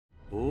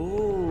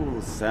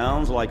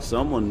Sounds like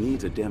someone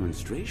needs a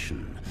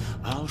demonstration.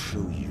 I'll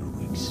show you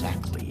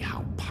exactly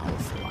how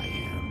powerful I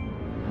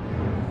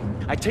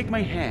am. I take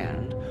my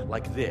hand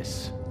like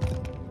this.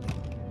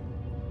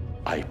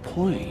 I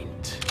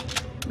point.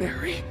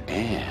 Mary,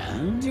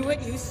 and... Do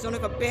it, you son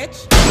of a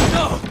bitch!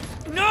 No!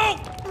 No!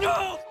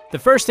 No! The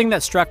first thing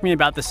that struck me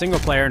about the single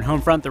player in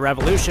Homefront: The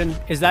Revolution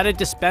is that it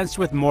dispensed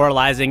with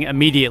moralizing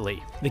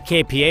immediately. The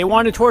KPA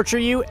want to torture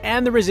you,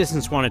 and the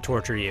Resistance want to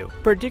torture you,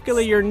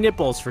 particularly your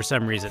nipples for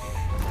some reason.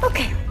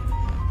 Okay.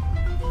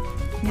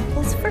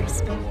 Nipples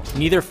first.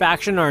 Neither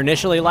faction are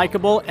initially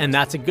likable, and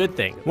that's a good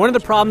thing. One of the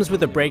problems with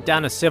the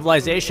breakdown of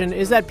civilization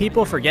is that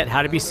people forget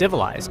how to be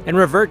civilized and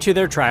revert to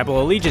their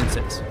tribal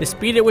allegiances. The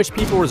speed at which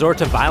people resort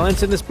to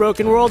violence in this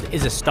broken world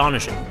is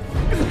astonishing.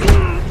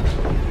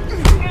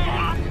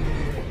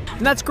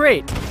 And that's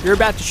great. You're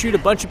about to shoot a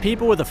bunch of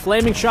people with a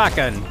flaming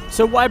shotgun,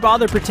 so why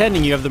bother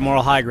pretending you have the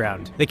moral high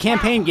ground? The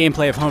campaign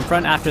gameplay of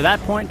Homefront after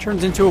that point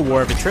turns into a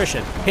war of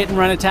attrition. Hit and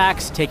run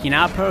attacks, taking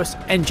outposts,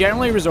 and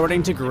generally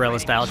resorting to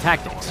guerrilla-style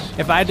tactics.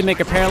 If I had to make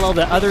a parallel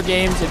to other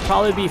games, it'd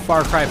probably be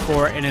Far Cry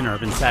 4 in an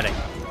urban setting.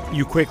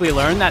 You quickly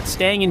learn that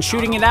staying and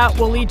shooting it out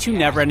will lead to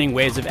never-ending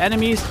waves of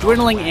enemies,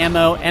 dwindling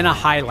ammo, and a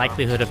high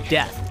likelihood of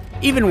death.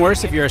 Even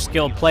worse if you're a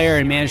skilled player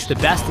and manage to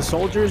best the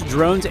soldiers,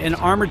 drones, and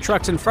armored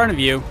trucks in front of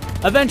you,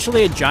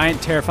 eventually a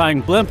giant, terrifying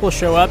blimp will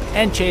show up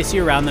and chase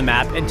you around the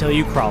map until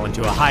you crawl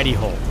into a hidey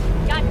hole.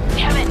 God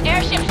damn it,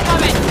 airship's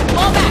coming!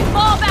 Fall back,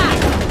 fall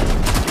back!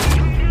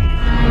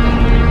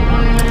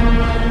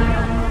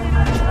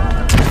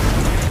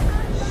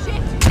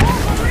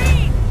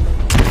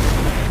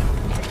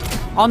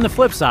 On the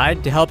flip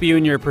side, to help you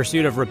in your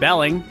pursuit of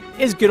rebelling,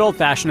 is good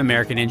old-fashioned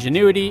American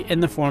ingenuity in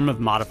the form of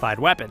modified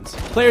weapons.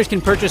 Players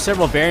can purchase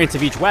several variants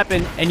of each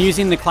weapon, and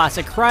using the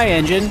classic Cry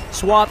engine,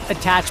 swap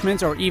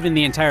attachments or even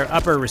the entire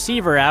upper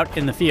receiver out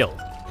in the field.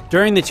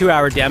 During the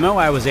 2-hour demo,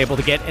 I was able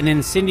to get an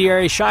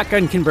incendiary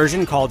shotgun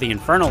conversion called the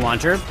Inferno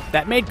Launcher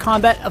that made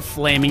combat a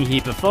flaming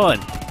heap of fun.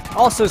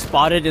 Also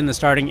spotted in the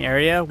starting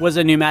area was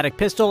a pneumatic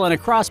pistol and a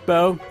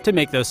crossbow to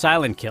make those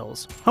silent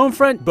kills.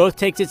 Homefront both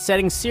takes its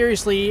settings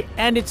seriously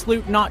and its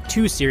loot not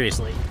too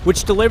seriously,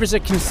 which delivers a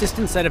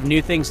consistent set of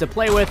new things to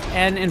play with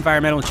and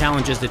environmental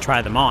challenges to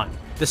try them on.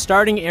 The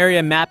starting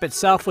area map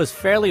itself was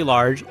fairly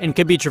large and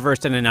could be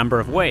traversed in a number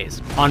of ways: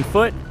 on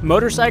foot,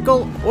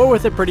 motorcycle, or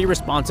with a pretty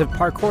responsive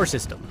parkour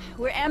system.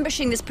 We're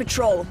ambushing this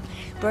patrol.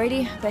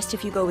 Brady, best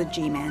if you go with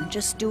G-Man.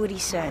 Just do what he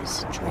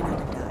says. Try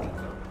not to die.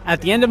 At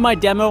the end of my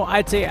demo,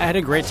 I'd say I had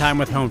a great time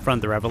with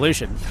Homefront: The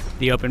Revolution.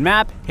 The open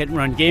map,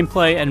 hit-and-run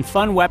gameplay, and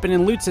fun weapon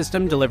and loot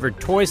system delivered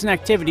toys and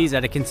activities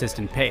at a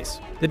consistent pace.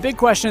 The big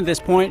question at this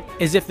point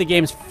is if the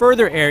game's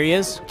further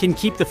areas can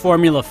keep the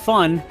formula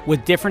fun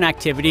with different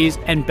activities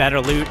and better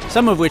loot,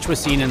 some of which was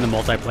seen in the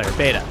multiplayer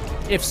beta.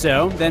 If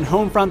so, then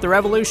Homefront: The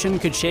Revolution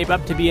could shape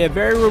up to be a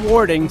very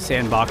rewarding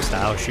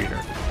sandbox-style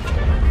shooter.